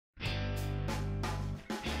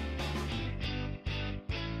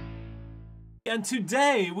and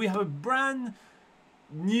today we have a brand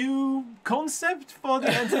new concept for the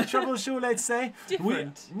anti-travel show, let's say.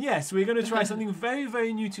 Different. Yes, we're going to try something very,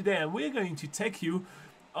 very new today, and we're going to take you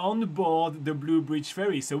on board the Bluebridge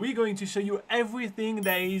Ferry. So we're going to show you everything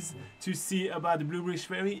there is to see about the Bluebridge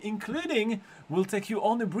Ferry, including we'll take you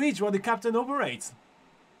on the bridge where the captain operates.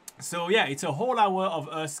 So yeah, it's a whole hour of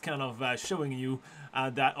us kind of showing you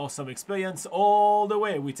that awesome experience all the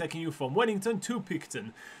way. We're taking you from Wellington to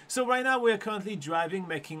Picton. So right now we're currently driving,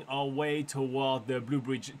 making our way toward the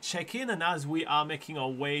Bluebridge check-in, and as we are making our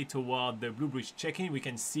way toward the Bluebridge check-in, we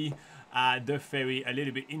can see the ferry a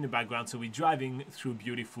little bit in the background. So we're driving through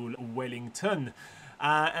beautiful Wellington.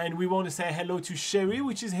 And we want to say hello to Sherry,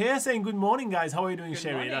 which is here, saying good morning, guys. How are you doing,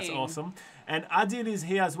 Sherry? Morning. That's awesome. And Adil is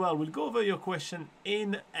here as well. We'll go over your question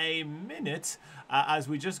in a minute, as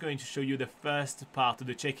we're just going to show you the first part of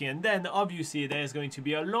the check-in. And then, obviously, there's going to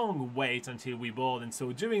be a long wait until we board. And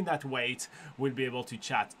so during that wait, we'll be able to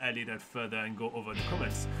chat a little further and go over the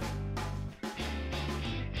comments.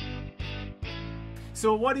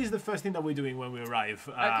 So what is the first thing that we're doing when we arrive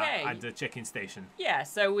at the check-in station? Yeah,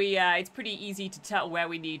 so it's pretty easy to tell where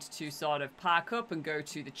we need to sort of park up and go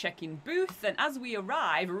to the check-in booth. And as we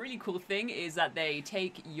arrive, a really cool thing is that they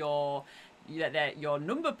take your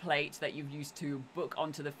number plate that you've used to book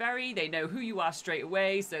onto the ferry. They know who you are straight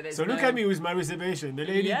away. So look at me with my reservation. The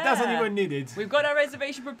lady doesn't even need it. We've got our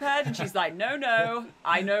reservation prepared, and she's like, no,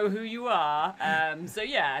 I know who you are. So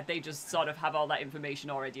yeah, they just sort of have all that information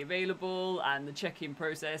already available, and the check-in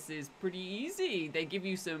process is pretty easy. They give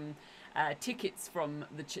you some tickets from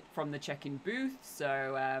the check-in booth,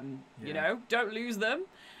 so you know, don't lose them.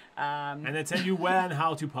 And they tell you where and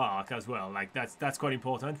how to park as well. Like that's quite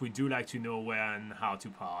important. We do like to know where and how to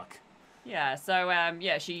park. Yeah, so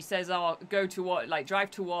yeah, she says, "Oh,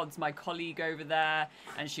 drive towards my colleague over there,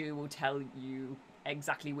 and she will tell you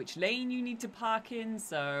exactly which lane you need to park in."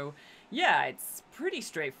 So yeah, it's pretty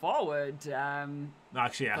straightforward.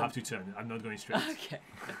 Actually, I have to turn. I'm not going straight. Okay.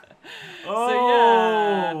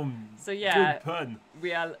 Oh, so yeah, good pun.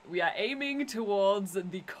 We are aiming towards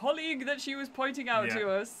the colleague that she was pointing out to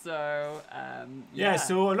us. So yeah,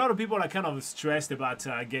 so a lot of people are kind of stressed about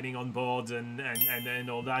getting on board and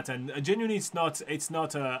all that. And genuinely, it's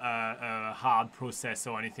not a hard process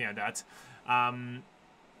or anything like that.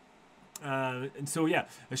 And so yeah,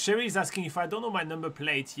 Sherry is asking if I don't know my number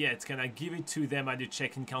plate yet, can I give it to them at the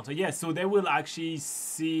check-in counter? Yeah, so they will actually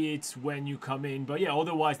see it when you come in, but yeah,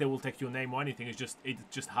 otherwise they will take your name or anything. It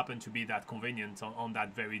just happened to be that convenient on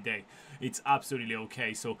that very day. It's absolutely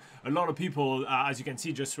okay. So a lot of people, as you can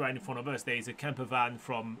see just right in front of us, there is a camper van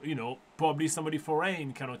from, you know, probably somebody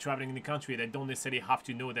foreign kind of traveling in the country. They don't necessarily have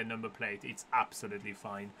to know their number plate. It's absolutely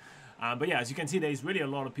fine. But yeah, as you can see, there's really a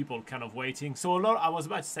lot of people kind of waiting. So I was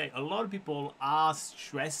about to say, a lot of people are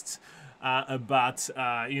stressed about,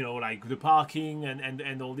 you know, like the parking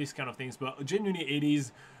and all these kind of things. But genuinely, it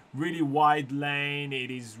is really wide lane. It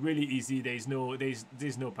is really easy. There's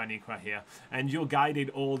no panic right here. And you're guided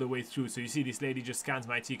all the way through. So you see this lady just scans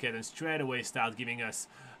my ticket and straight away starts giving us,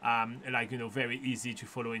 like, you know, very easy to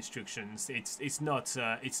follow instructions. It's not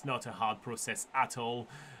a hard process at all.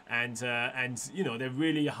 And you know, they're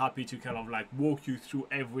really happy to kind of like walk you through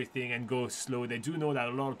everything and go slow. They do know that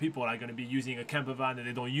a lot of people are going to be using a camper van and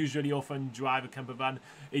they don't usually often drive a camper van.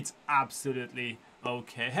 It's absolutely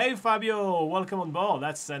okay. Hey Fabio, welcome on board.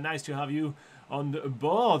 That's nice to have you on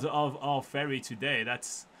board of our ferry today.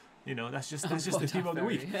 That's, you know, that's just the theme of the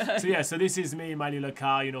week. So yeah, so this is me in my little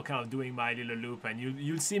car, you know, kind of doing my little loop, and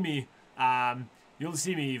you'll see me. You'll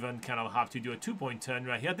see me even kind of have to do a 2-point turn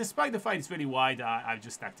right here. Despite the fact it's really wide, I've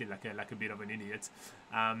just acted like a bit of an idiot.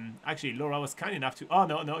 Actually, Laura was kind enough to... Oh,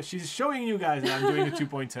 no, she's showing you guys that I'm doing a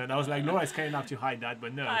 2-point turn. I was like, Laura's kind enough to hide that,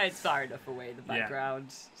 but no. It's far enough away in the background.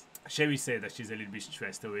 Yeah. Sherry said that she's a little bit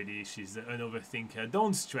stressed already. She's an overthinker.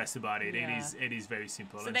 Don't stress about it. Yeah. It is very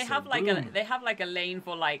simple. So they have like a lane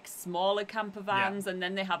for like smaller camper vans, and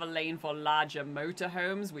then they have a lane for larger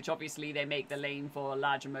motorhomes, which obviously they make the lane for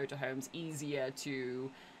larger motorhomes easier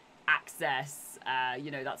to access.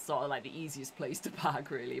 You know, that's sort of like the easiest place to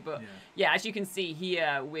park, really. But yeah, as you can see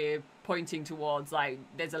here, we're pointing towards like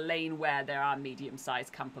there's a lane where there are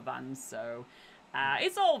medium-sized camper vans. So.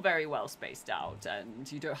 It's all very well spaced out,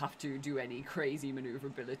 and you don't have to do any crazy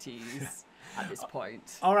maneuverabilities at this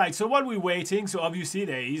point. All right, so while we're waiting, so obviously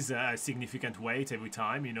there is a significant wait every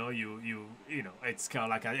time. You know, you know, it's kind of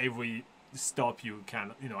like at every stop. You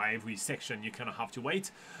can, every section you kind of have to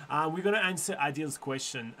wait. We're going to answer Adil's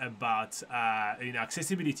question about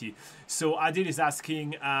accessibility. So Adil is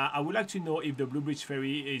asking, I would like to know if the Bluebridge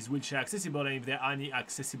Ferry is wheelchair accessible and if there are any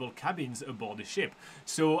accessible cabins aboard the ship.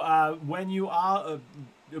 So when you are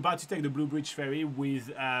about to take the Bluebridge Ferry with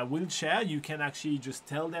a wheelchair, you can actually just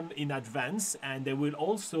tell them in advance, and they will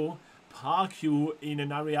also park you in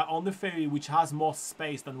an area on the ferry which has more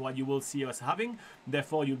space than what you will see us having.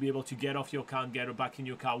 Therefore, you'll be able to get off your car and get back in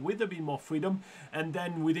your car with a bit more freedom. And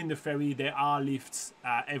then within the ferry, there are lifts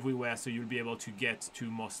everywhere, so you'll be able to get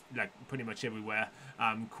to pretty much everywhere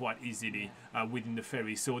quite easily within the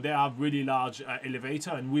ferry. So there are really large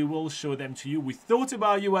elevator, and we will show them to you. We thought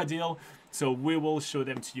about you, Adil. So we will show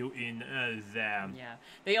them to you in there. Yeah.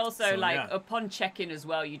 They also, upon check-in as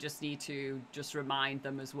well, you just need to just remind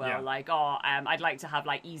them as well, I'd like to have,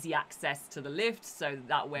 easy access to the lift, so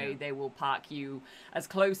that way they will park you as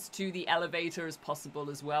close to the elevator as possible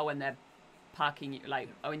as well when they're parking you,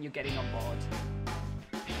 when you're getting on board.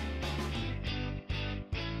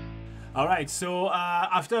 All right, so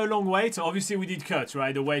after a long wait, obviously we did cut,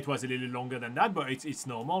 right? The wait was a little longer than that, but it's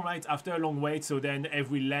normal, right? After a long wait, so then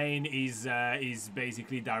every lane is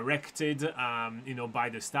basically directed, by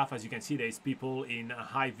the staff. As you can see, there's people in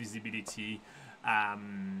high visibility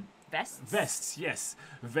vests, yes,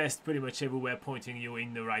 vest pretty much everywhere, pointing you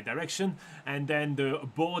in the right direction. And then the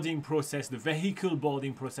boarding process, the vehicle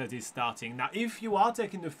boarding process is starting. Now, if you are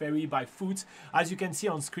taking the ferry by foot, as you can see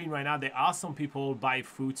on screen right now, there are some people by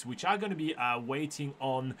foot which are going to be waiting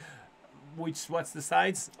on what's the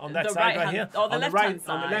sides on that side right here, on the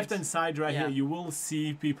left hand side right here. You will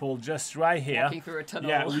see people just right here walking through a tunnel.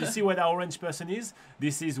 Yeah, you see where the orange person is.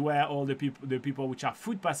 This is where all the people which are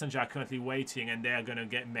foot passengers are currently waiting, and they are gonna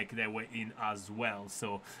make their way in as well.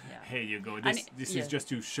 So here you go. This is just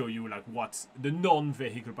to show you what the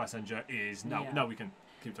non-vehicle passenger is. Now we can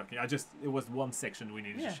keep talking. It was one section we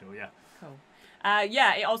needed to show. Cool.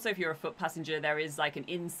 Also, if you're a foot passenger, there is an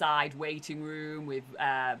inside waiting room with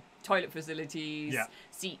toilet facilities,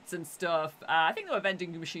 seats and stuff. I think there were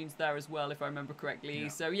vending machines there as well, if I remember correctly.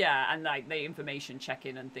 So and the information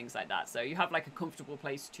check-in and things like that. So you have a comfortable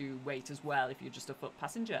place to wait as well if you're just a foot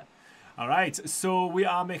passenger. All right, so we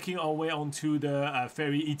are making our way onto the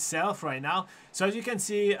ferry itself right now. So as you can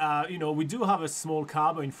see, we do have a small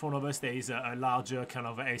car, but in front of us there is a larger kind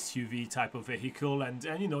of SUV type of vehicle, and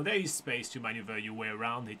there is space to maneuver your way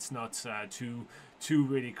around. It's not too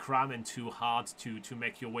really cramped and too hard to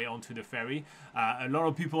make your way onto the ferry. A lot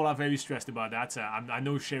of people are very stressed about that. I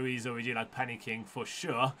know Sherry is already panicking for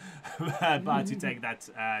sure about to take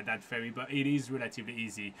that ferry, but it is relatively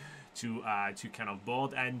easy to kind of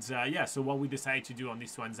board. And so what we decided to do on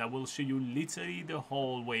this one is I will show you literally the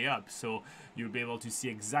whole way up, so you'll be able to see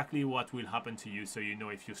exactly what will happen to you, so you know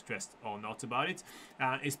if you're stressed or not about it.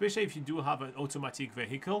 Especially if you do have an automatic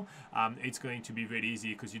vehicle, it's going to be really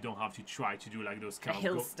easy because you don't have to try to do those kind of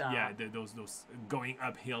hill start. those going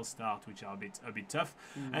uphill start, which are a bit tough.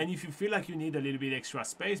 And if you feel like you need a little bit extra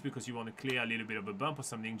space because you want to clear a little bit of a bump or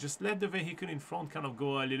something, just let the vehicle in front kind of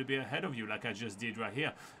go a little bit ahead of you, like I just did right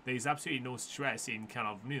here. There is absolutely no stress in kind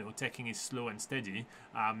of taking it slow and steady.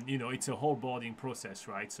 It's a whole boarding process,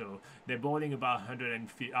 right? So they're boarding about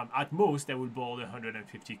 150 at most. They will board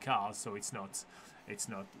 150 cars, so it's not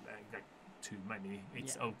too many.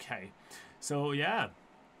 It's okay. So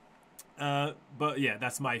but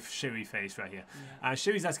that's my Sherry face right here.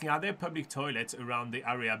 Sherry's asking, are there public toilets around the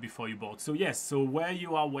area before you board? So yes, so where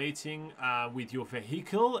you are waiting with your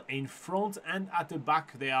vehicle, in front and at the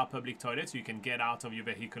back there are public toilets. You can get out of your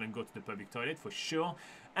vehicle and go to the public toilet for sure.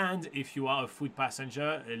 And if you are a foot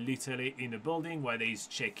passenger, literally in a building where there is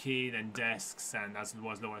check-in and desks, and as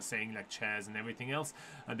was Laura saying, chairs and everything else,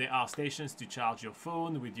 there are stations to charge your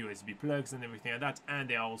phone with USB plugs and everything like that. And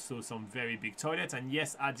there are also some very big toilets. And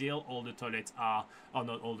yes, Adil, all the toilets are, or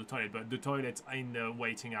not all the toilets, but the toilets in the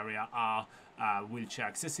waiting area are wheelchair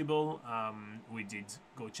accessible. We did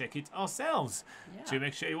go check it ourselves to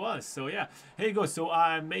make sure it was. So here you go. So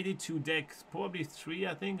I made it to deck probably 3,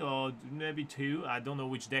 I think, or maybe 2. I don't know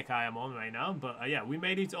which deck I am on right now, but we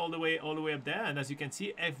made it all the way up there. And as you can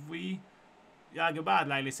see, every about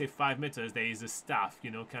let's say 5 meters, there is a staff,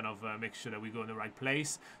 kind of make sure that we go in the right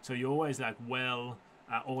place. So you're always well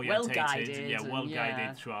orientated, well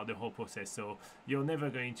guided throughout the whole process. So you're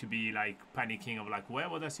never going to be panicking of where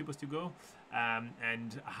was I supposed to go,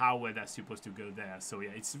 and how were I supposed to go there. So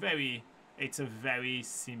it's very It's a very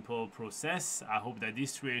simple process. I hope that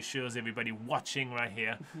this reassures everybody watching right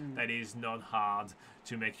here that it is not hard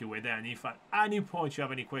to make your way there. And if at any point you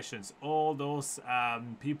have any questions, all those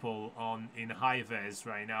people in high vis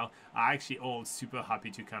right now are actually all super happy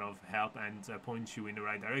to kind of help and point you in the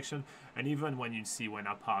right direction. And even when you see when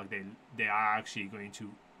I park, they are actually going to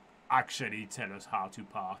actually tell us how to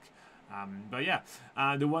park. But yeah,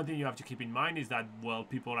 the one thing you have to keep in mind is that, well,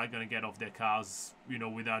 people are going to get off their cars, you know,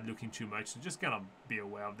 without looking too much. So just kind of be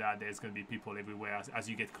aware of that. There's going to be people everywhere as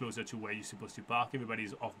you get closer to where you're supposed to park.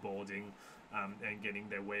 Everybody's offboarding and getting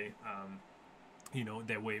their way,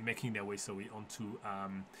 making their way, onto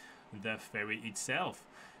the ferry itself.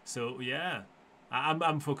 So yeah.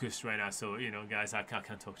 I'm focused right now, so you know, guys, I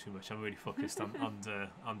can't talk too much. I'm really focused on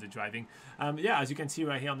the driving. Yeah, as you can see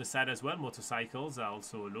right here on the side as well, motorcycles are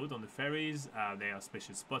also allowed on the ferries. There are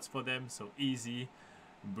special spots for them, so easy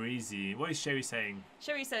breezy. What is Sherry saying?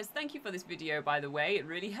 Sherry says, thank you for this video, by the way. It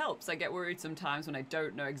really helps. I get worried sometimes when I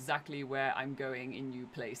don't know exactly where I'm going in new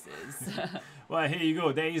places. Well, here you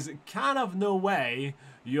go. There is kind of no way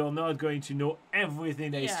you're not going to know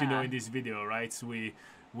everything there is to know in this video, right? So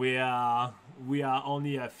we are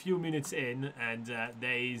only a few minutes in, and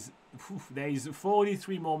there is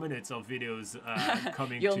 43 more minutes of videos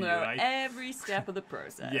coming You'll to you, right? Every step of the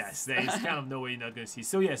process. Yes, there is kind of no way you're not going to see.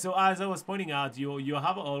 So yeah, so as I was pointing out, you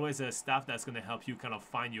have always a staff that's going to help you kind of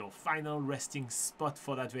find your final resting spot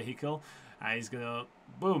for that vehicle. He's going to,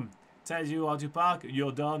 boom, tells you how to park,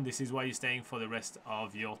 you're done, this is where you're staying for the rest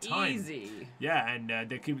of your time. Easy. Yeah, and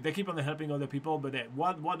they keep on helping other people, but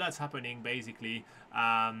what that's happening basically,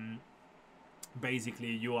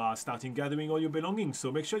 you are starting gathering all your belongings,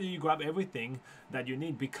 so make sure you grab everything that you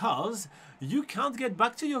need, because you can't get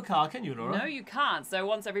back to your car, can you, Laura? No, you can't. So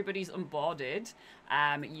once everybody's onboarded,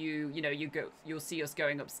 you'll see us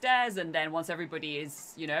going upstairs, and then once everybody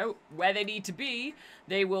is, where they need to be,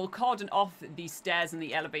 they will cordon off the stairs and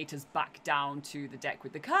the elevators back down to the deck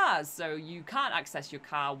with the cars. So you can't access your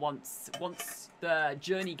car once the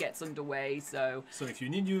journey gets underway. So if you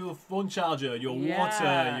need your phone charger, your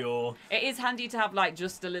water, it is handy to have like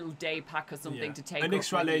just a little day pack or something to take. An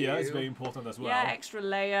extra layer is very important as well. Yeah, extra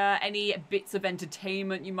layer, any bits of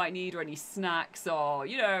entertainment you might need, or any snacks, or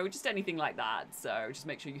just anything like that. So just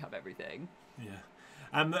make sure you have everything. Yeah.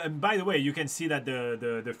 And by the way, you can see that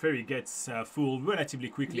the ferry gets full relatively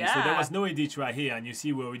quickly. Yeah. So there was no edit right here, and you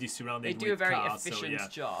see we're already surrounded with cars. They do a very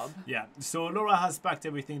efficient job. Yeah. So Laura has packed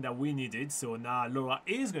everything that we needed. So now Laura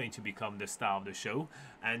is going to become the star of the show.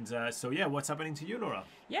 And so yeah, what's happening to you, Laura?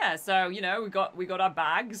 Yeah. So we got our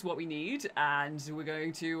bags, what we need, and we're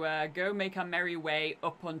going to go make our merry way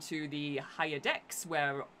up onto the higher decks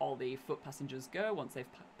where all the foot passengers go once they've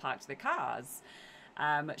parked their cars.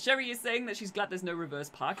 Sherry is saying that she's glad there's no reverse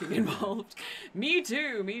parking involved. Me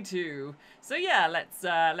too. So yeah,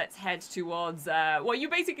 let's head towards. Well, you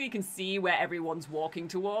basically can see where everyone's walking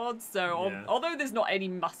towards. So although there's not any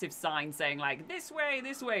massive sign saying like this way,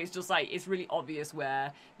 it's just like it's really obvious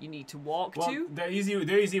where you need to walk to. The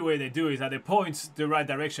easy way they do is that they point the right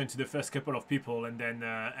direction to the first couple of people, and then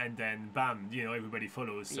bam, everybody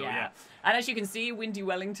follows. So yeah. And as you can see, windy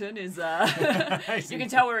Wellington is. You can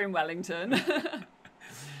tell we're in Wellington.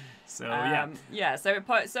 So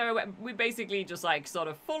so we basically just like sort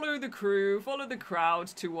of follow the crowd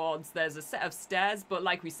towards. There's a set of stairs, but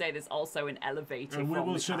like we say, there's also an elevator. And we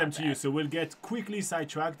will show them to you. So we'll get quickly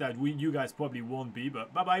sidetracked that you guys probably won't be,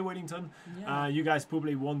 but bye Wellington. Yeah. You guys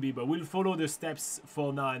probably won't be, but we'll follow the steps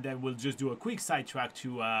for now, and then we'll just do a quick sidetrack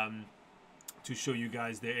to show you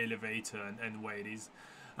guys the elevator and where it is.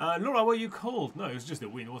 Laura, were you cold? No, it was just the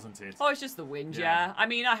wind, wasn't it? Oh, it's just the wind. Yeah. I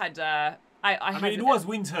mean, I had. I mean, it was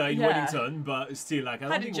winter in Wellington, but still, like,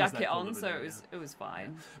 I had a jacket on, so it was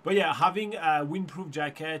fine. Yeah. But yeah, having a windproof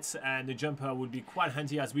jacket and a jumper would be quite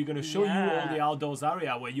handy, as we're going to show you all the outdoors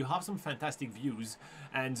area where you have some fantastic views,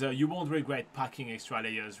 and you won't regret packing extra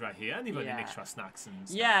layers right here, and even extra snacks and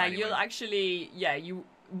stuff. Yeah, you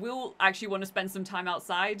will actually want to spend some time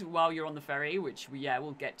outside while you're on the ferry, which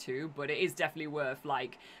we'll get to, but it is definitely worth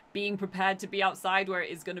like being prepared to be outside where it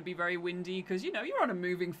is going to be very windy, because you're on a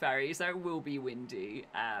moving ferry, so it will be windy.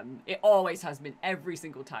 It always has been every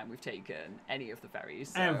single time we've taken any of the ferries.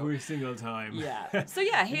 So. Every single time. Yeah. So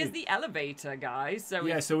yeah, here's the elevator, guys.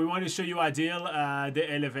 So so we want to show you ideal the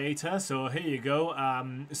elevator. So here you go.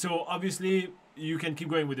 So obviously you can keep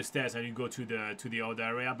going with the stairs and you go to the other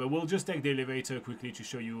area, but we'll just take the elevator quickly to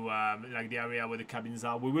show you like the area where the cabins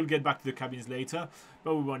are. We will get back to the cabins later,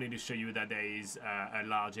 but we wanted to show you that there is a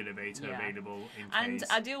large elevator available in case.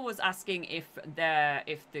 And Adil was asking if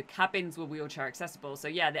the cabins were wheelchair accessible. So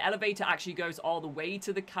yeah, the elevator actually goes all the way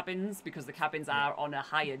to the cabins because the cabins are on a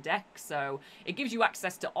higher deck, so it gives you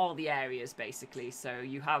access to all the areas basically. So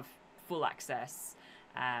you have full access.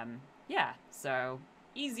 Yeah, so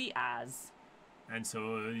easy as. And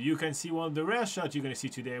so you can see one of the rare shots you're going to see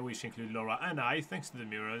today, which include Laura and I, thanks to the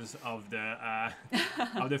mirrors of the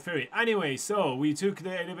of the ferry. Anyway, so we took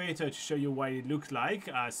the elevator to show you what it looked like.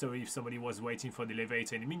 So if somebody was waiting for the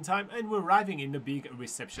elevator in the meantime, and we're arriving in the big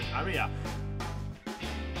reception area.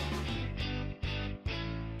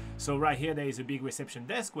 So right here there is a big reception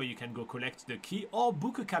desk where you can go collect the key or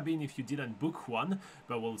book a cabin if you didn't book one,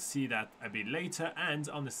 but we'll see that a bit later. And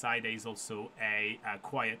on the side there is also a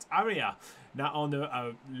quiet area. Now on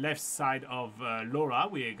the left side of Laura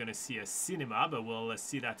we're going to see a cinema, but we'll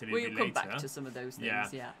see that a little bit later. We'll come back to some of those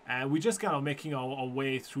things, yeah. And we're just kind of making our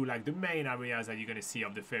way through like the main areas that you're going to see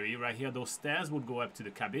of the ferry. Right here those stairs will go up to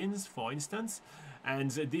the cabins, for instance.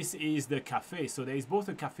 And this is the cafe. So there is both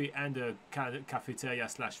a cafe and a cafeteria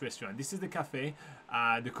slash restaurant. This is the cafe.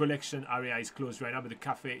 The collection area is closed right now, but the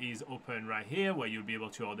cafe is open right here where you'll be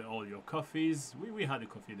able to order all your coffees. We had a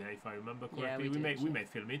coffee there, if I remember correctly. Yeah, we may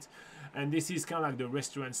film it. And this is kind of like the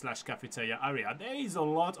restaurant slash cafeteria area. There is a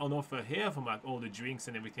lot on offer here from like all the drinks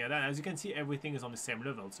and everything like that. As you can see, everything is on the same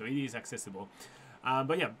level, so it is accessible.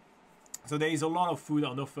 But yeah. So there is a lot of food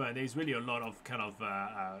on offer, and there's really a lot of kind of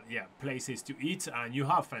places to eat, and you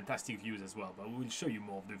have fantastic views as well. But we'll show you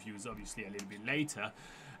more of the views obviously a little bit later.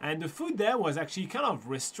 And the food there was actually kind of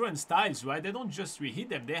restaurant styles, right? They don't just reheat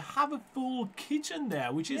them; they have a full kitchen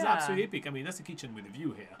there, which is absolutely epic. I mean, that's a kitchen with a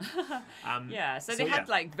view here. So they had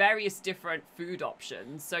like various different food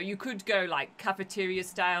options. So you could go like cafeteria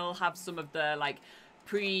style, have some of the like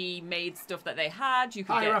pre-made stuff that they had. You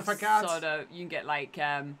could you can get like.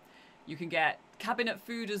 You can get cabinet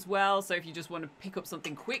food as well, so if you just want to pick up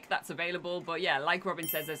something quick, that's available. But yeah, like Robin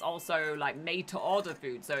says, there's also like made to order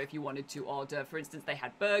food. So if you wanted to order, for instance, they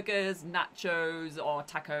had burgers, nachos, or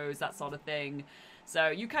tacos, that sort of thing. So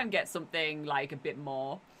you can get something like a bit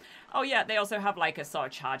more. Oh yeah, they also have like a sort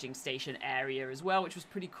of charging station area as well, which was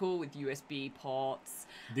pretty cool with USB ports.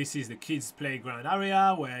 This is the kids' playground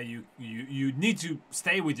area where you need to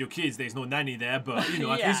stay with your kids. There's no nanny there, but you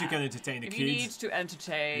know at least you can entertain the kids. You need to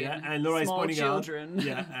entertain and Laura small is pointing children.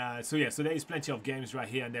 Out. So there is plenty of games right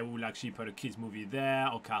here, and they will actually put a kids movie there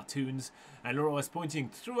or cartoons. And Laura was pointing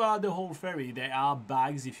throughout the whole ferry. There are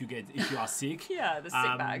bags if you are sick. The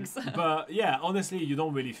sick bags. But yeah, honestly, you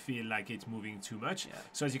don't really feel like it's moving too much. Yeah.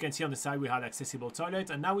 So as you can see on the side, we had accessible toilet,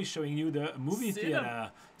 and now we're showing you the movie theater.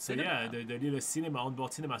 So the little cinema,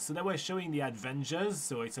 onboard cinema. So that we're showing the Avengers.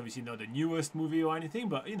 So it's obviously not the newest movie or anything,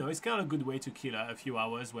 but you know it's kind of a good way to kill a few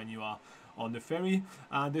hours when you are on the ferry.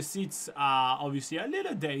 The seats are obviously a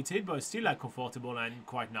little dated, but still like comfortable and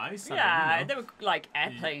quite nice. Yeah, I mean, they were like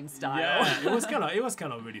airplane style. Yeah, it was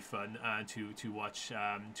kind of really fun to watch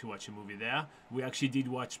a movie there. We actually did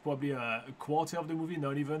watch probably a quarter of the movie,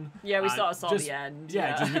 not even. Yeah, we sort of saw the end.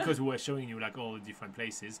 Yeah, just because we were showing you like all the different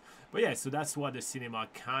places. But yeah, so that's what the cinema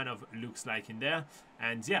kind of looks like in there.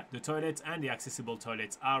 And yeah, the toilets and the accessible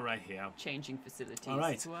toilets are right here. Changing facilities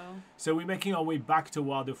as well. So we're making our way back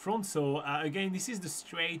toward the front. So again, this is the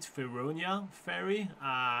Strait Feronia ferry.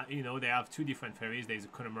 You know, they have two different ferries. There's a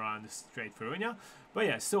Connemara and the Strait Feronia. But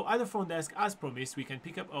yeah, so at the front desk, as promised, we can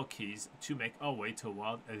pick up our keys to make our way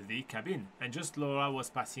toward the cabin. And just Laura was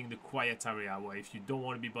passing the quiet area where if you don't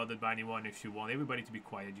want to be bothered by anyone, if you want everybody to be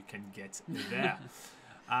quiet, you can get there.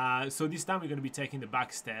 So this time we're going to be taking the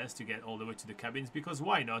back stairs to get all the way to the cabins, because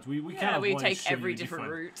why not? We kind of want to take every different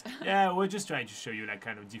route. Yeah, we're just trying to show you like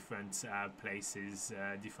kind of different places,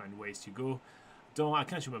 different ways to go. I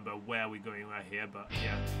can't remember where we're going right here, but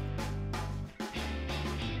yeah.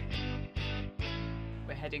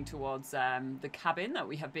 We're heading towards the cabin that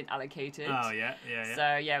we have been allocated. Oh yeah.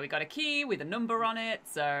 So yeah, we got a key with a number on it.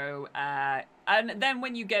 So and then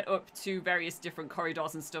when you get up to various different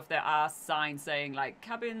corridors and stuff, there are signs saying like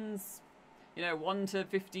cabins, 1 to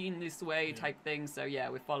 15 this way type thing. So yeah,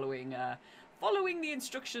 we're following the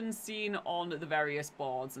instructions seen on the various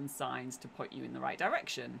boards and signs to point you in the right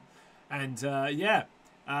direction. And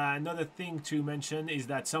another thing to mention is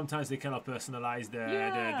that sometimes they kind of personalize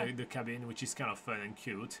the cabin, which is kind of fun and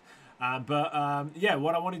cute. Yeah,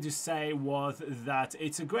 what I wanted to say was that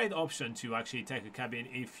it's a great option to actually take a cabin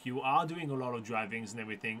if you are doing a lot of drivings and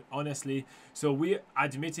everything, honestly. So we,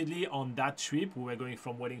 admittedly, on that trip, we were going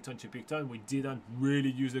from Wellington to Picton. We didn't really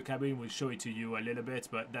use the cabin. We'll show it to you a little bit,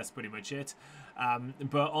 but that's pretty much it.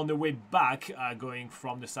 But on the way back, going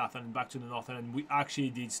from the south and back to the north end, we actually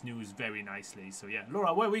did snooze very nicely. So yeah,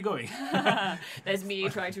 Laura, where are we going? There's me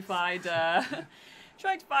trying to find...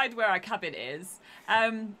 trying to find where our cabin is.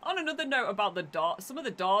 On another note about the door, some of the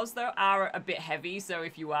doors though are a bit heavy, so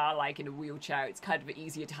if you are like in a wheelchair, it's kind of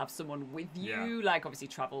easier to have someone with you, like obviously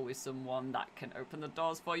travel with someone that can open the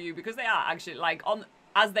doors for you, because they are actually like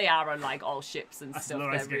as they are on like all ships and stuff,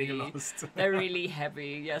 they're really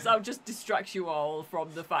heavy. Yes, I'll just distract you all from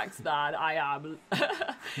the fact that I am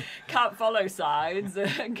can't follow signs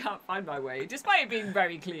and can't find my way, despite it being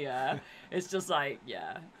very clear. It's just like,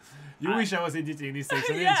 yeah. You wish I was editing this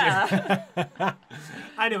section, yeah. didn't you?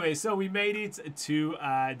 Anyway, so we made it to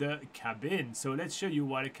the cabin. So let's show you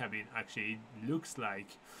what a cabin actually looks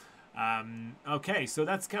like. Okay, so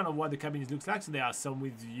that's kind of what the cabin looks like. So there are some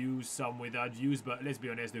with views, some without views, but let's be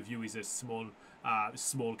honest, the view is a small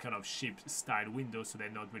kind of ship-style window, so they're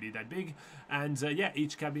not really that big. And yeah,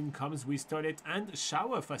 each cabin comes with toilet and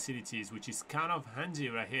shower facilities, which is kind of handy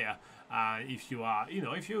right here. If you are,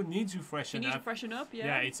 if you need to freshen up.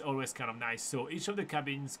 Yeah, it's always kind of nice. So each of the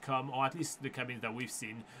cabins come, or at least the cabins that we've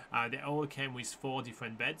seen, they all came with 4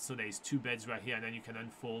 different beds. So there's 2 beds right here, and then you can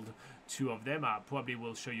unfold 2 of them. I probably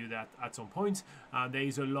will show you that at some point. There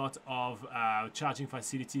is a lot of charging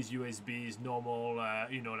facilities, USBs, normal,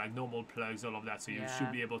 like normal plugs, all of that. So you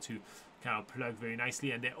should be able to kind of plug very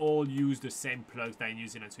nicely, and they all use the same plugs that in New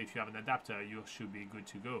Zealand. So if you have an adapter, you should be good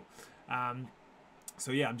to go.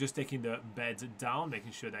 So yeah, I'm just taking the bed down,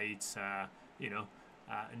 making sure that it's,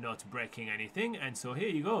 not breaking anything. And so here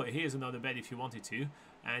you go. Here's another bed if you wanted to.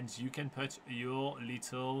 And you can put your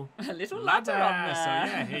little ladder on there. So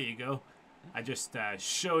yeah, here you go. I just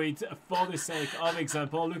show it for the sake of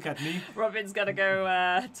example. Look at me. Robin's got to go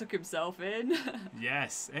tuck himself in.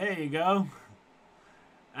 Yes, there you go.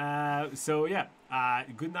 So yeah,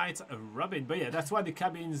 good night, Robin. But yeah, that's what the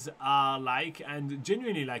cabins are like, and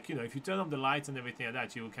genuinely, like, if you turn on the lights and everything like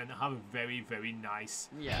that, you can have a very, very nice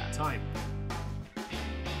time.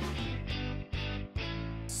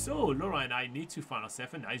 So Laura and I need to find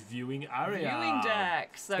ourselves a nice viewing area. Viewing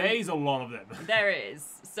deck. So there is a lot of them. There is.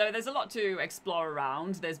 So there's a lot to explore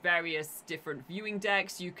around. There's various different viewing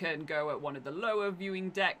decks. You can go at one of the lower viewing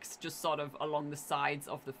decks, just sort of along the sides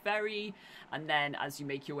of the ferry. And then as you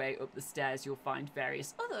make your way up the stairs, you'll find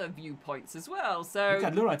various other viewpoints as well. So look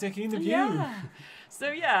at Laura taking in the view. Yeah. So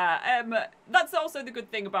yeah, that's also the good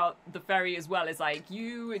thing about the ferry as well, is like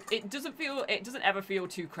it doesn't ever feel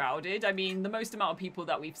too crowded. I mean, the most amount of people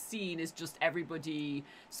that we've seen is just everybody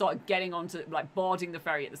sort of getting onto, like, boarding the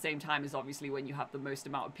ferry at the same time is obviously when you have the most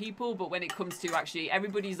amount of people. But when it comes to actually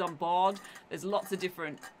everybody's on board, there's lots of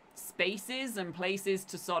different spaces and places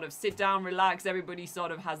to sort of sit down, relax. Everybody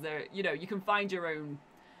sort of has their, you can find your own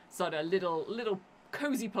sort of little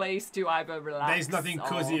cozy place to either relax. There's nothing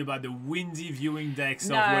cozy about the windy viewing decks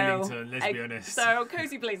of Wellington, let's be honest. So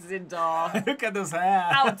cozy places indoor. Look at those hair.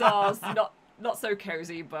 Outdoors, not so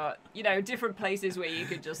cozy, but different places where you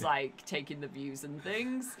could just like take in the views and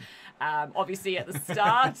things. Obviously at the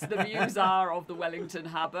start, the views are of the Wellington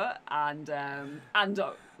harbour, and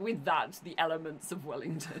with that, the elements of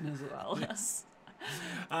Wellington as well. Yes.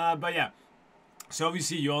 But yeah. So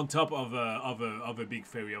obviously you're on top of a big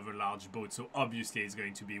ferry, of a large boat, so obviously it's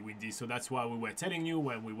going to be windy. So that's why we were telling you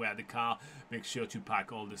when we were at the car, make sure to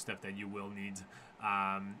pack all the stuff that you will need.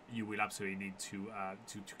 You will absolutely need to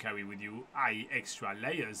carry with you, i.e. extra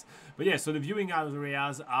layers. But yeah, so the viewing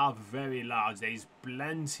areas are very large. There is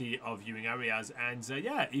plenty of viewing areas, and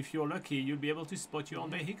yeah, if you're lucky, you'll be able to spot your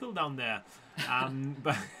own vehicle down there.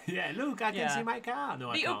 But yeah, look, I can see my car.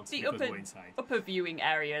 No, I can't, because we're inside. Upper viewing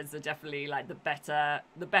areas are definitely like the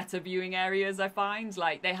better viewing areas, I find.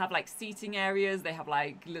 Like, they have like seating areas, they have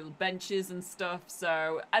like little benches and stuff.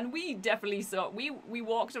 So, and we definitely we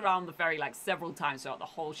walked around the ferry like several times throughout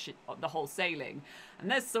the whole sailing.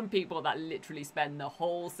 And there's some people that literally spend the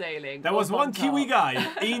whole sailing. There was one Kiwi guy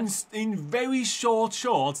in very short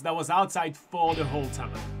shorts that was outside for the whole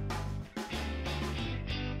time.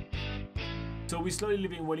 So we're slowly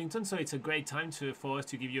leaving Wellington, so it's a great time for us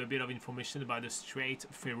to give you a bit of information about the Strait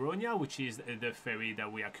Feronia, which is the ferry that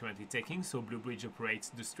we are currently taking. So Bluebridge operates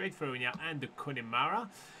the Strait Feronia and the Connemara.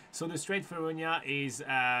 So the Strait Feronia is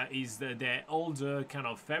their older kind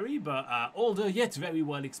of ferry, but older yet very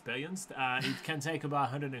well experienced. It can take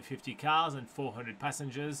about 150 cars and 400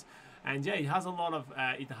 passengers. And yeah, it has a lot of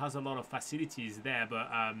facilities there. But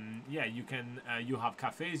yeah, you can you have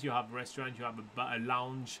cafes, you have restaurants, you have a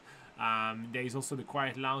lounge. There is also the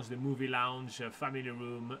quiet lounge, the movie lounge, a family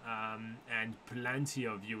room, and plenty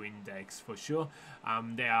of viewing decks for sure.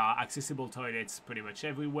 There are accessible toilets pretty much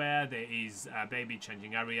everywhere. There is baby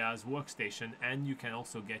changing areas, workstation, and you can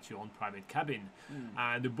also get your own private cabin.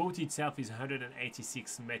 The boat itself is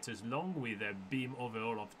 186 meters long with a beam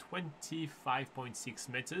overall of 25.6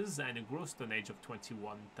 meters and a gross tonnage of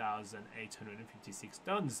 21,856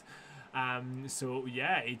 tons. So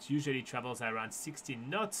yeah, it usually travels around 16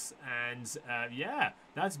 knots, and yeah,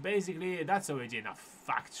 that's already enough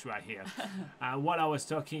facts right here. While I was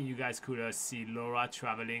talking, you guys could see Laura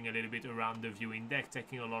traveling a little bit around the viewing deck,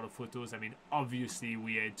 taking a lot of photos. I mean, obviously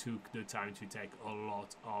we took the time to take a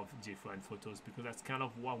lot of different photos because that's kind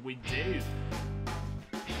of what we do.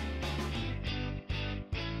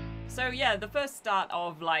 So yeah, the first start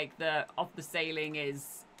of like the sailing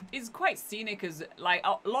is quite scenic, as like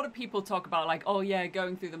a lot of people talk about like, oh yeah,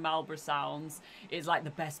 going through the Marlborough Sounds is like the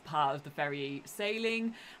best part of the ferry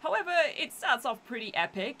sailing. However, it starts off pretty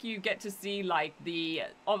epic. You get to see like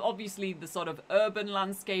obviously the sort of urban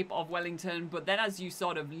landscape of Wellington, but then as you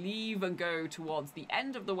sort of leave and go towards the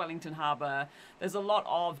end of the Wellington harbour, there's a lot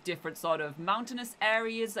of different sort of mountainous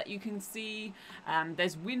areas that you can see.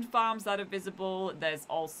 There's wind farms that are visible. There's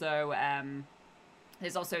also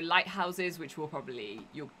lighthouses, which we'll probably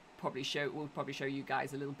show you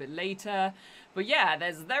guys a little bit later. But yeah,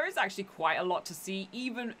 there is actually quite a lot to see,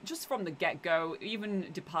 even just from the get-go, even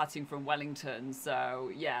departing from Wellington. So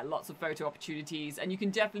yeah, lots of photo opportunities, and you can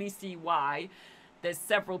definitely see why there's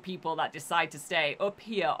several people that decide to stay up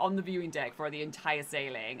here on the viewing deck for the entire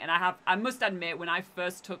sailing. And I must admit, when I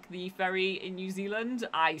first took the ferry in New Zealand,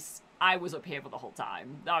 I was up here for the whole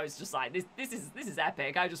time. I was just like, this is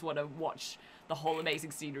epic. I just want to watch the whole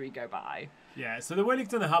amazing scenery go by. Yeah, so the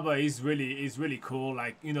Wellington Harbour is really cool.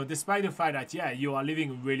 Like, you know, despite the fact that, yeah, you are living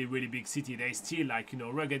in a really, really big city, there's still, like, you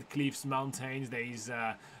know, rugged cliffs, mountains, there is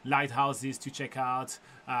lighthouses to check out.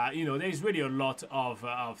 You know, there's really a lot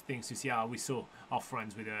of things to see. We saw our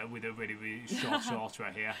friends with a really, really short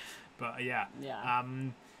right here. But, yeah.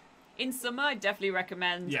 In summer, I definitely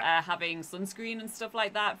recommend having sunscreen and stuff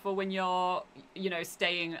like that for when you're, you know,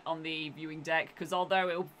 staying on the viewing deck. Because although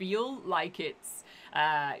it'll feel like it's,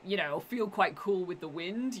 you know, it'll feel quite cool with the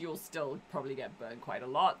wind, you'll still probably get burned quite a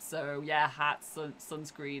lot. So yeah, hats,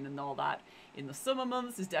 sunscreen and all that in the summer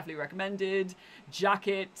months is definitely recommended.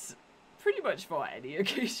 Jacket, pretty much for any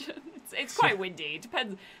occasion. It's quite windy.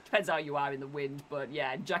 Depends how you are in the wind, but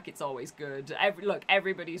yeah, jacket's always good. Look,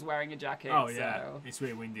 everybody's wearing a jacket. Oh yeah, so. It's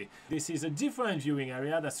really windy. This is a different viewing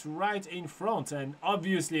area that's right in front, and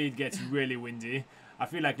obviously it gets really windy. I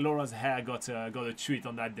feel like Laura's hair got a treat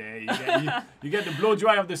on that day. You get the blow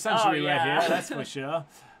dry of the century right here, that's for sure.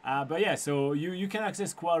 But yeah, so you can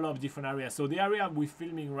access quite a lot of different areas. So the area we're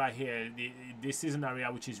filming right here, this is an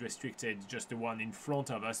area which is restricted, just the one in front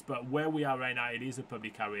of us. But where we are right now, it is a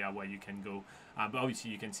public area where you can go. But obviously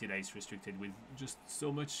you can see that it's restricted with just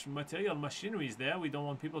so much material, machinery is there. We don't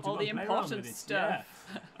want people to all go the play around with it. Stuff.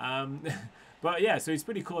 Yeah. But yeah, so it's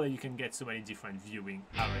pretty cool that you can get so many different viewing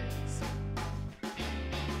areas.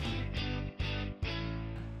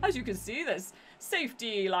 As you can see, there's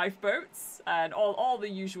safety lifeboats and all the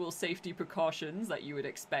usual safety precautions that you would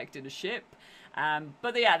expect in a ship.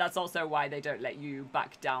 But yeah, that's also why they don't let you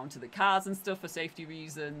back down to the cars and stuff for safety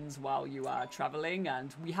reasons while you are traveling.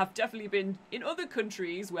 And we have definitely been in other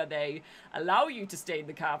countries where they allow you to stay in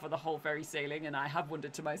the car for the whole ferry sailing, and I have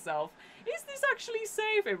wondered to myself, is this actually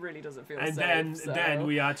safe? It really doesn't feel safe. And then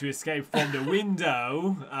we had to escape from the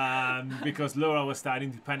window because Laura was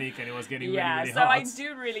starting to panic and it was getting really hot. Yeah, so I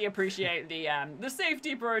do really appreciate the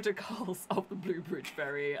safety protocols of the Bluebridge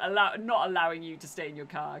Ferry, not allowing you to stay in your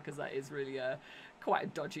car, because that is really quite a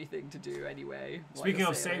dodgy thing to do anyway. Speaking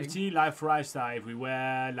of safety, life rafts are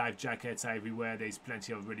everywhere, life jackets are everywhere. There's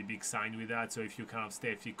plenty of really big sign with that. So if you kind of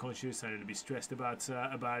safety conscious and a little bit stressed about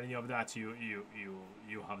any of that, you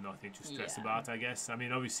have nothing to stress about, I guess. I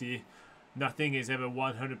mean, obviously, nothing is ever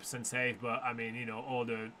 100% safe, but I mean, you know, all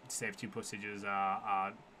the safety procedures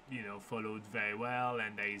are you know, followed very well,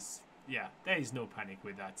 and there is no panic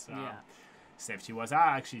with that. Safety-wise,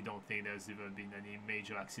 I actually don't think there's ever been any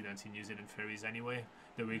major accidents in New Zealand ferries anyway.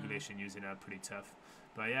 The regulation using are pretty tough.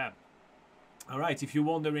 But yeah. Alright, if you're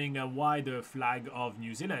wondering why the flag of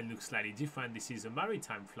New Zealand looks slightly different, this is a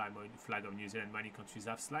maritime flag of New Zealand. Many countries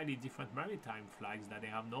have slightly different maritime flags than they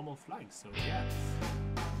have normal flags, so yeah.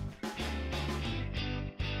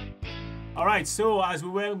 All right, so as we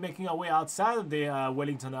were making our way outside of the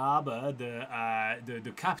Wellington Harbour,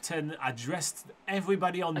 the captain addressed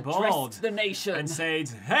everybody on board. Addressed the nation. And said,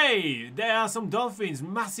 hey, there are some dolphins,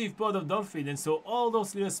 massive pod of dolphins. And so all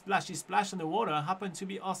those little splashy splash on the water happen to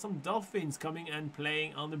be awesome dolphins coming and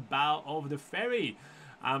playing on the bow of the ferry.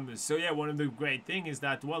 So yeah, one of the great things is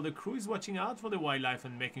that, well, the crew is watching out for the wildlife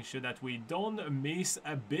and making sure that we don't miss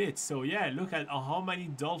a bit. So yeah, look at how many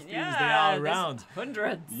dolphins there are around.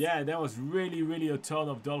 Hundreds. Yeah, there was really a ton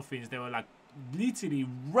of dolphins. They were like literally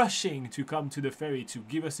rushing to come to the ferry to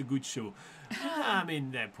give us a good show. I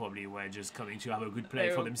mean, they probably were just coming to have a good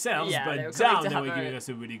play for themselves, but down they were giving us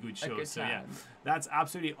a really good show. So yeah, that's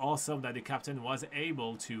absolutely awesome that the captain was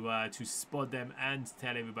able to spot them and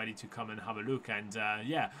tell everybody to come and have a look. And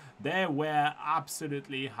yeah, they were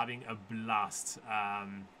absolutely having a blast.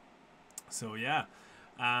 So yeah.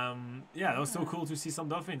 Yeah, that was so cool to see some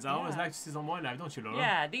dolphins. I always like to see some wildlife, don't you, Laura?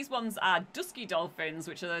 Yeah, these ones are dusky dolphins,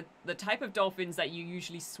 which are the type of dolphins that you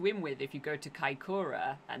usually swim with if you go to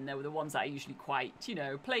Kaikoura, and they're the ones that are usually quite, you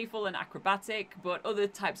know, playful and acrobatic. But other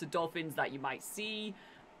types of dolphins that you might see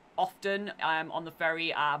often on the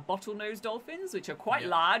ferry are bottlenose dolphins, which are quite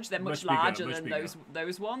large. They're much larger than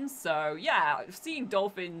those ones. So yeah, seeing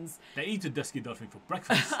dolphins. They eat a dusky dolphin for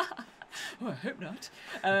breakfast. Oh, I hope not.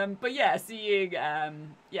 But yeah, seeing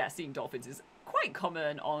dolphins is quite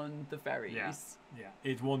common on the ferries. Yeah,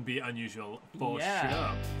 it won't be unusual for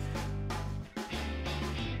sure.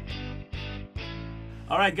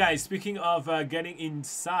 Alright guys, speaking of getting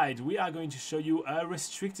inside, we are going to show you a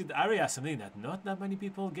restricted area, something that not that many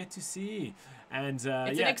people get to see. And it's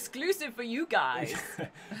an exclusive for you guys.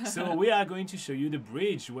 So we are going to show you the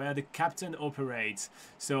bridge where the captain operates.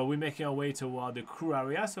 So we're making our way toward the crew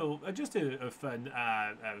area. So just a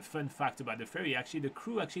fun fact about the ferry. Actually, the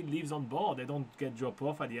crew actually lives on board. They don't get dropped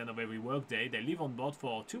off at the end of every work day. They live on board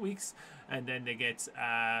for 2 weeks, and then they get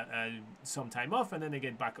some time off, and then they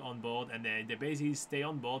get back on board, and they basically stay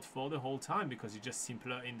on board for the whole time because it's just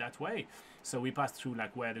simpler in that way. So we pass through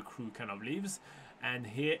like where the crew kind of lives. And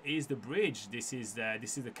here is the bridge. This is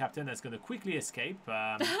the captain that's going to quickly escape.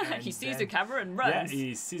 He sees the camera and runs. Yeah,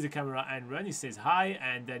 he sees the camera and runs. He says hi,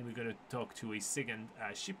 and then we're going to talk to his second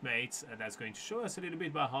shipmate. That's going to show us a little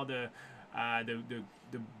bit about how the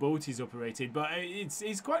boat is operated. But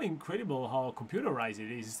it's quite incredible how computerized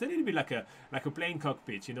it is. It's a little bit like a plane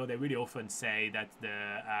cockpit. You know, they really often say that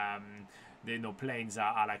the planes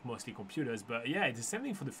are like mostly computers. But yeah, it's the same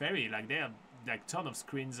thing for the ferry. Like they are like ton of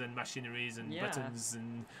screens and machineries and buttons,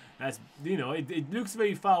 and that's, you know, it looks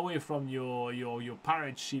very far away from your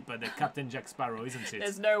pirate ship at the Captain Jack Sparrow, isn't it?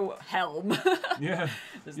 There's no helm. Yeah.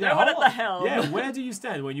 There's no one at the helm. Yeah, where do you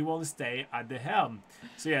stand when you want to stay at the helm?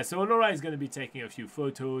 So yeah, so Laura is going to be taking a few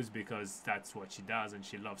photos because that's what she does and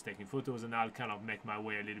she loves taking photos, and I'll kind of make my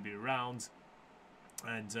way a little bit around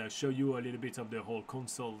and show you a little bit of the whole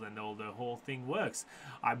console and how the whole thing works.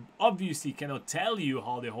 I obviously cannot tell you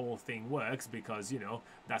how the whole thing works because, you know,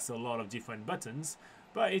 that's a lot of different buttons,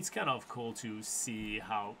 but it's kind of cool to see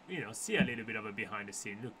how, you know, see a little bit of a behind the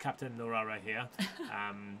scene. Look, Captain Laura right here.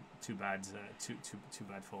 Too bad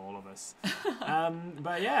for all of us.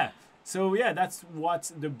 But yeah. So yeah, that's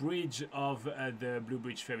what the bridge of the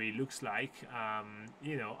Bluebridge Ferry looks like.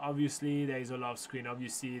 You know, obviously there is a lot of screen.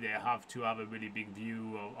 Obviously they have to have a really big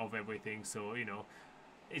view of everything. So, you know,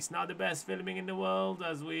 it's not the best filming in the world,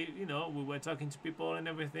 as we were talking to people and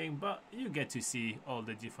everything, but you get to see all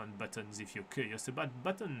the different buttons if you're curious about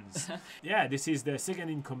buttons. Yeah, this is the second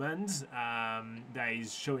in command that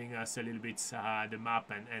is showing us a little bit the map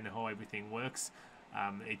and how everything works.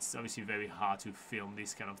 It's obviously very hard to film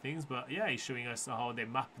these kind of things, but yeah, he's showing us how they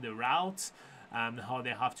map the route, how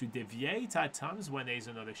they have to deviate at times when there's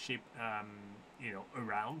another ship, you know,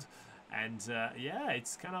 around. And yeah,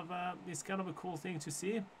 it's kind of a cool thing to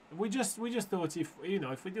see. We just thought, if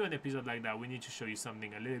we do an episode like that, we need to show you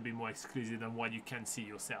something a little bit more exclusive than what you can see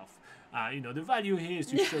yourself. You know, the value here is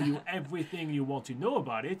to show you everything you want to know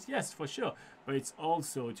about it, yes, for sure, but it's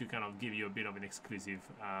also to kind of give you a bit of an exclusive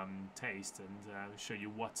taste and show you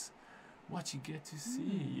what you get to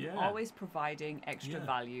see. Yeah, always providing extra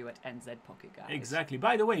value at NZ Pocket, guys. Exactly.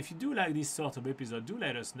 By the way, if you do like this sort of episode, do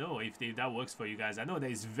let us know if that works for you guys. I know there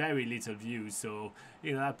is very little views, so,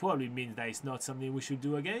 you know, that probably means that it's not something we should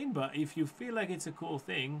do again, but if you feel like it's a cool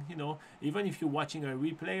thing, you know, even if you're watching a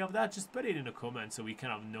replay of that, just put it in the comments so we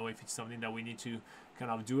kind of know if it's something that we need to kind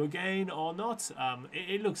of do again or not.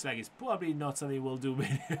 It looks like it's probably not something we'll do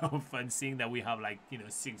very often, seeing that we have, like, you know,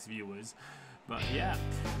 6 viewers, but yeah.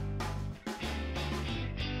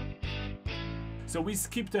 So we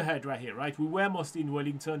skipped ahead right here, right? We were mostly in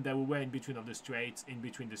Wellington, then we were in between the straits,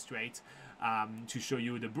 to show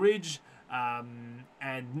you the bridge.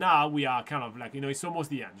 And now we are kind of like, it's almost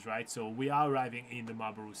the end, right? So we are arriving in the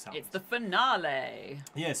Marlborough Sound. It's the finale.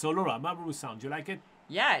 Yeah, so Laura, Marlborough Sound, do you like it?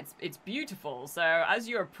 Yeah, it's beautiful. So as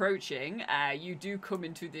you're approaching, you do come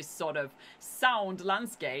into this sort of sound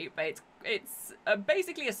landscape. It's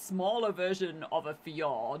basically a smaller version of a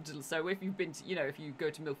fjord. So if you've been to, if you go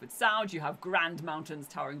to Milford Sound, you have grand mountains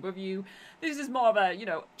towering above you. This is more of a,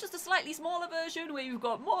 just a slightly smaller version where you've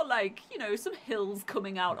got more like, some hills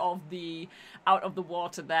coming out of the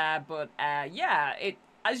water there. But yeah,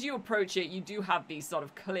 as you approach it, you do have these sort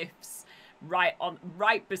of cliffs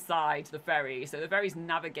right beside the ferry. So the ferry's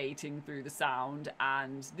navigating through the sound,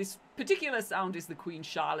 and this particular sound is the Queen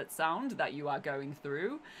Charlotte Sound that you are going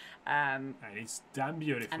through. And it's damn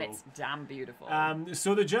beautiful.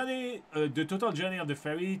 So the journey, the total journey of the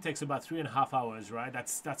ferry takes about 3.5 hours, right?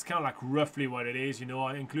 That's kind of like roughly what it is.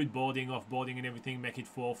 I include boarding, off-boarding, and everything. Make it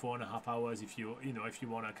 4.5 hours if you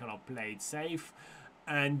want to kind of play it safe.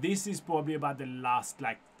 And this is probably about the last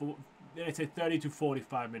let's say 30 to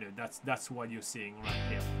 45 minutes. That's what you're seeing right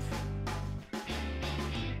here.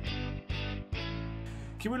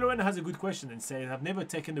 Kimi Lauren has a good question and says, I've never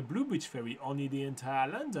taken the Bluebridge Ferry, only the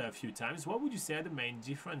Interislander a few times. What would you say the main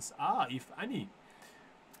difference are, if any?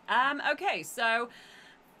 Okay, so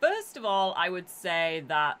first of all, I would say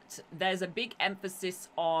that there's a big emphasis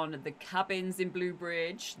on the cabins in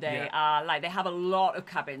Bluebridge. They have a lot of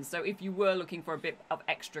cabins. So if you were looking for a bit of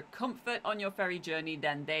extra comfort on your ferry journey,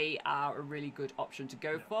 then they are a really good option to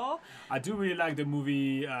go for. I do really like the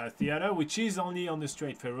movie theater, which is only on the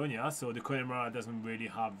Strait Feronia. So the Connemara doesn't really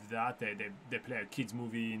have that. They play a kids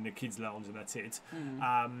movie in the kids lounge and that's it.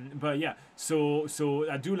 But yeah, so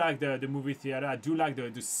I do like the movie theater. I do like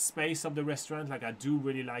the space of the restaurant. Like I do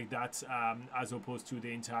really like that as opposed to the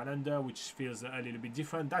Interislander, which feels a little bit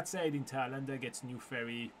different. That said, Interislander gets new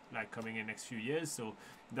ferry coming in next few years, so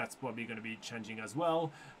that's probably going to be changing as well.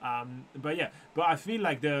 But I feel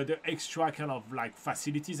like the extra kind of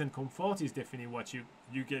facilities and comfort is definitely what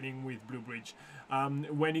you're getting with Bluebridge.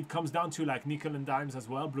 When it comes down to nickel and dimes as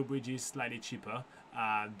well, Bluebridge is slightly cheaper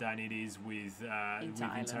than it is with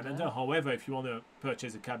Interislander. However, if you want to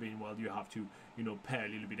purchase a cabin, well, you have to pay a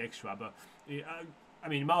little bit extra. But I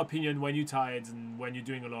mean, in my opinion, when you're tired and when you're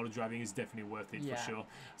doing a lot of driving, it's definitely worth it for sure.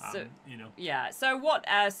 Yeah. So what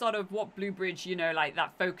what Bluebridge,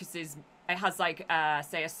 that focuses, it has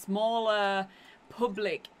say a smaller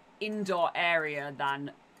public indoor area than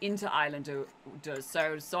Interislander does.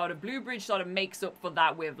 So sort of Bluebridge sort of makes up for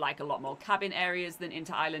that with a lot more cabin areas than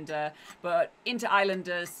Interislander. But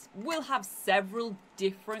Interislanders will have several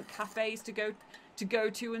different cafes to go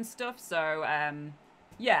to and stuff. So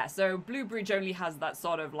yeah, so Bluebridge only has that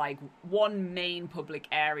sort of one main public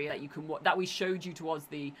area that that we showed you towards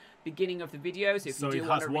the beginning of the video. So if you do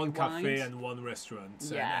want to rewind, it has one cafe and one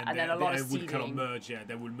restaurant. Yeah, and then a lot of seating. Would kind of merge. Yeah,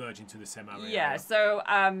 they will merge into the same area. Yeah, so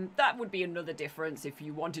that would be another difference. If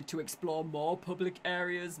you wanted to explore more public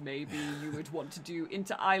areas, maybe you would want to do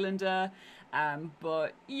Interislander.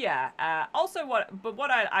 But yeah,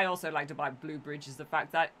 what I also liked about Bluebridge is the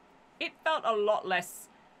fact that it felt a lot less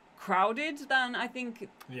crowded than I think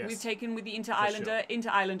we've taken with the Interislander. Sure.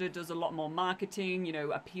 Interislander does a lot more marketing,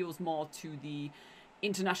 appeals more to the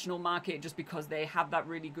international market just because they have that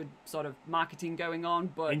really good sort of marketing going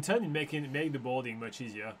on. But in turn, make the boarding much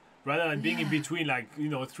easier. Rather than being in between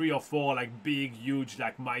 3 or 4 big, huge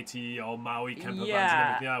mighty or Maui campervans and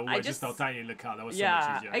everything. Yeah, we were just our tiny little car. That was so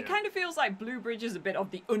much easier. It kind of feels like Bluebridge is a bit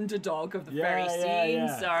of the underdog of the ferry scene.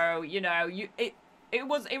 So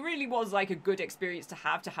it really was a good experience to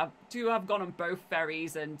have gone on both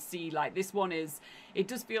ferries and see this one it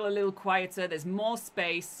does feel a little quieter. There's more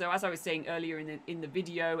space. So as I was saying earlier in the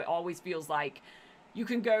video, it always feels like you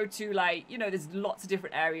can go to there's lots of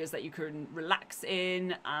different areas that you can relax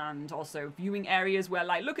in, and also viewing areas where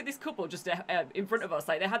look at this couple just in front of us.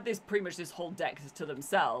 They had pretty much this whole deck to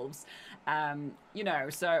themselves.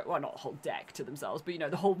 So well, not whole deck to themselves, but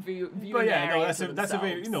the whole viewing area. That's a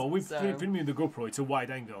very with filming the GoPro, it's a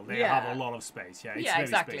wide angle. They have a lot of space. Yeah, it's very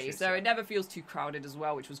exactly. Spacious, so it never feels too crowded as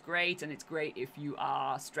well, which was great. And it's great if you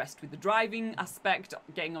are stressed with the driving aspect.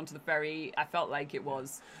 Getting onto the ferry, I felt like it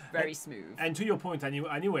was very smooth. And to your point,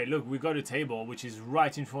 anyway, look, we got a table which is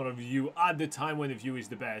right in front of you at the time when the view is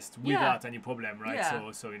the best, without any problem, right?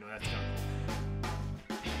 Yeah. So that's kind of cool.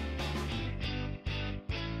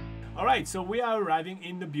 All right, so we are arriving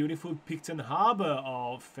in the beautiful Picton Harbour.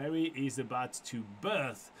 Our ferry is about to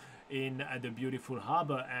berth in the beautiful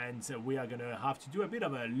harbour, and we are gonna have to do a bit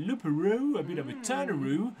of a looparoo, a bit of a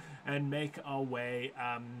turneroo, and make our way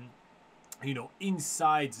you know,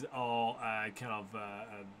 inside or kind of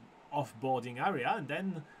off-boarding area, and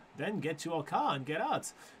then get to our car and get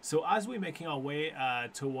out. So as we're making our way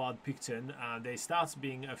toward Picton, there starts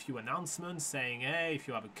being a few announcements saying, hey, if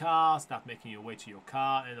you have a car, start making your way to your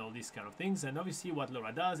car and all these kind of things. And obviously what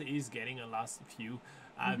Laura does is getting a last few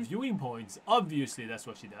viewing points. Obviously that's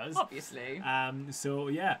what she does. Obviously. So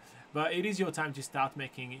yeah, but it is your time to start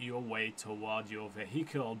making your way toward your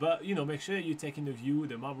vehicle. But you know, make sure you take in the view.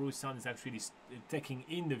 The Marlborough Sound is actually taking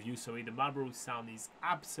in the view. Sorry, the Marlborough Sound is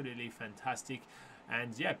absolutely fantastic.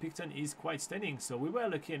 And yeah, Picton is quite stunning. So we were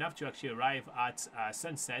lucky enough to actually arrive at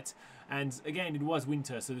sunset. And again, it was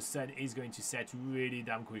winter, so the sun is going to set really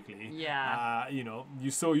damn quickly. Yeah. You know,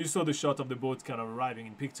 you saw the shot of the boat kind of arriving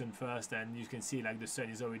in Picton first, and you can see like the sun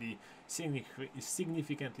is already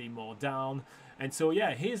significantly more down. And so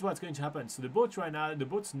yeah, here's what's going to happen. So the boat right now, the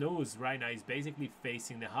boat's nose right now is basically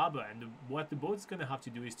facing the harbor, and what the boat's going to have to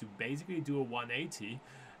do is to basically do a 180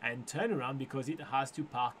 and turn around because it has to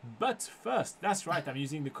park butt first. That's right, I'm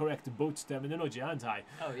using the correct boat terminology, aren't I?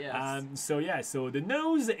 Oh, yes. So yeah, so the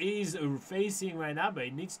nose is facing right now, but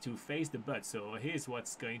it needs to face the butt. So here's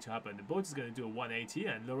what's going to happen. The boat is going to do a 180,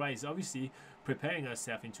 and Laura is obviously preparing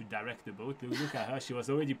herself into direct the boat. Look at her, she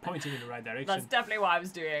was already pointing in the right direction. That's definitely what I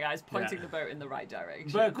was doing. I was pointing the boat in the right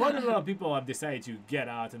direction. But quite a lot of people have decided to get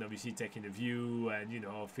out and obviously taking the view and, you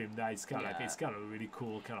know, film that. It's kind of like, it's kind of a really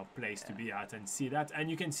cool kind of place to be at and see that.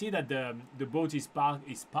 And you can see that the boat is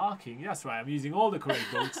parking. That's right, I'm using all the correct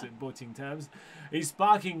boating terms. Is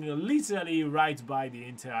parking literally right by the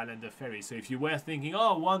Interislander ferry. So if you were thinking,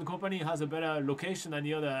 oh, one company has a better location than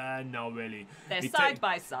the other, no, really. They're side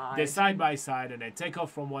by side. They're side by side, and they take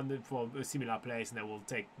off from a similar place, and they will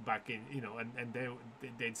take back in, you know, and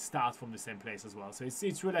they start from the same place as well. So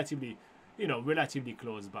it's relatively, you know, relatively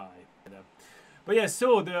close by. But yeah,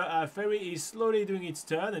 so the ferry is slowly doing its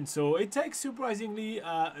turn, and so it takes surprisingly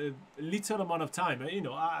a little amount of time. You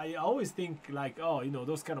know, I always think like, oh, you know,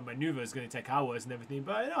 those kind of maneuvers going to take hours and everything,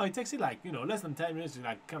 but you know, it takes it like, you know, less than 10 minutes to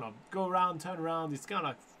like kind of go around, turn around. It's kind of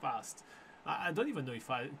like fast. I don't even know if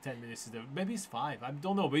 10 minutes is there. Maybe it's 5. I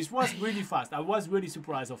don't know, but it was really fast. I was really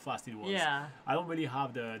surprised how fast it was. Yeah. I don't really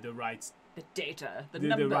have the right... The data, the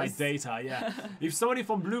numbers. The right data, yeah. If somebody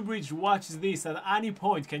from Bluebridge watches this at any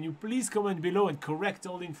point, can you please comment below and correct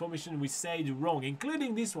all the information we said wrong,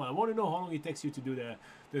 including this one. I want to know how long it takes you to do the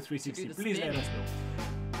 360. Please let us know.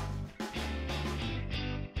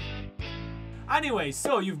 Anyway,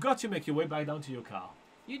 so you've got to make your way back down to your car.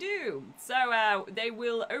 You do. So they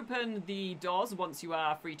will open the doors once you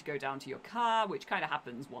are free to go down to your car, which kind of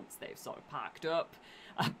happens once they've sort of parked up.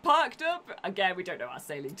 Parked up? Again, we don't know our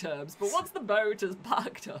sailing terms, but once the boat is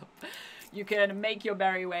parked up, you can make your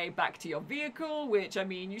merry way back to your vehicle, which, I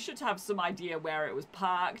mean, you should have some idea where it was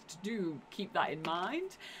parked. Do keep that in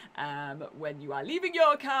mind. When you are leaving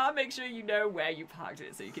your car, make sure you know where you parked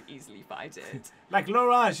it so you can easily find it. Like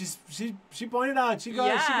Laura, she pointed out, she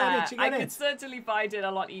got it. I could certainly find it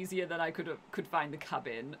a lot easier than I could find the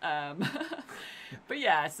cabin. But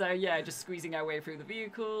yeah, so yeah, just squeezing our way through the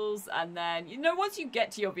vehicles, and then, you know, once you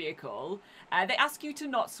get to your vehicle, they ask you to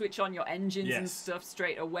not switch on your engines and stuff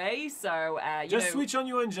straight away. So just switch on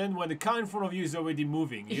your engine when the car in front of you is already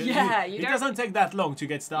moving. It doesn't take that long to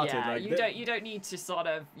get started. Yeah, you don't need to sort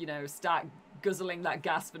of, you know, start guzzling that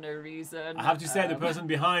gas for no reason. I have to say the person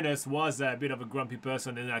behind us was a bit of a grumpy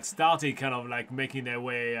person, and like started kind of like making their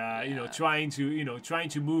way, you know, trying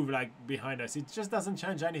to move like behind us. It just doesn't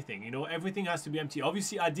change anything, you know. Everything has to be empty.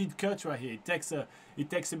 Obviously, I did cut right here. It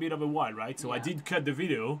takes a bit of a while, right? So I did cut the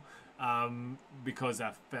video. Because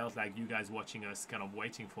I felt like you guys watching us kind of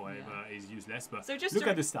waiting forever is useless. But so just look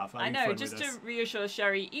at the stuff. I know, just to reassure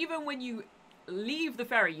Sherry, even when you leave the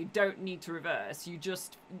ferry, you don't need to reverse. You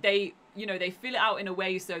just, they fill it out in a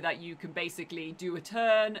way so that you can basically do a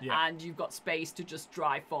turn and you've got space to just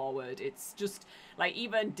drive forward. It's just like,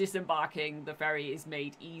 even disembarking the ferry is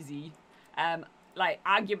made easy. Like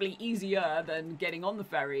arguably easier than getting on the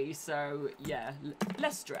ferry. So yeah,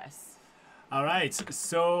 less stress. All right,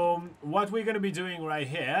 so what we're going to be doing right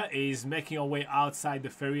here is making our way outside the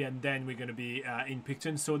ferry, and then we're going to be in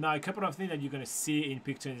Picton. So now a couple of things that you're going to see in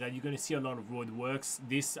Picton is that you're going to see a lot of roadworks.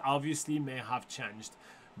 This obviously may have changed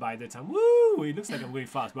by the time. Woo! It looks like I'm going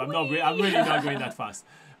fast, but I'm really not going that fast.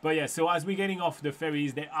 But yeah, so as we're getting off the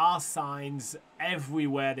ferries, there are signs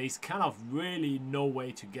everywhere. There's kind of really no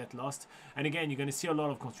way to get lost. And again, you're going to see a lot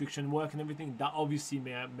of construction work and everything. That obviously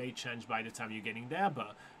may change by the time you're getting there.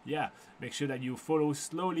 But yeah, make sure that you follow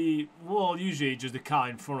slowly. Well, usually just the car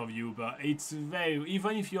in front of you. But it's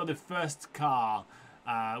even if you're the first car,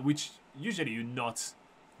 which usually you're not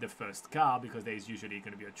the first car because there's usually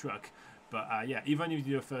going to be a truck. But yeah, even if you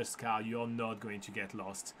do your first car, you're not going to get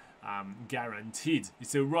lost. Guaranteed.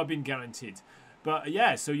 It's a Robin guaranteed. But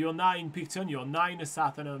yeah, so you're now in Picton, you're now in the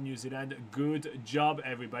southern of New Zealand. Good job,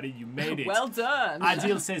 everybody. You made it. Well done.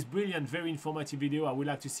 Adil says, brilliant, very informative video. I would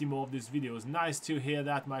like to see more of these videos. Nice to hear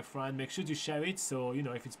that, my friend. Make sure to share it. So, you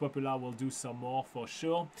know, if it's popular, we'll do some more for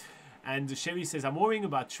sure. And Sherry says, I'm worrying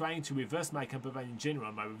about trying to reverse my campervan in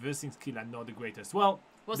general. My reversing skill are not the greatest. Well,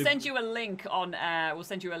 we'll send you a link on,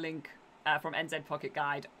 from NZ Pocket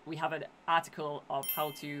Guide. We have an article of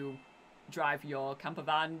how to drive your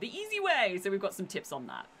campervan the easy way. So we've got some tips on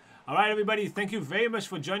that. All right, everybody. Thank you very much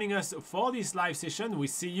for joining us for this live session. We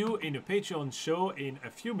see you in a Patreon show in a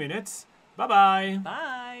few minutes. Bye-bye.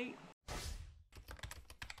 Bye.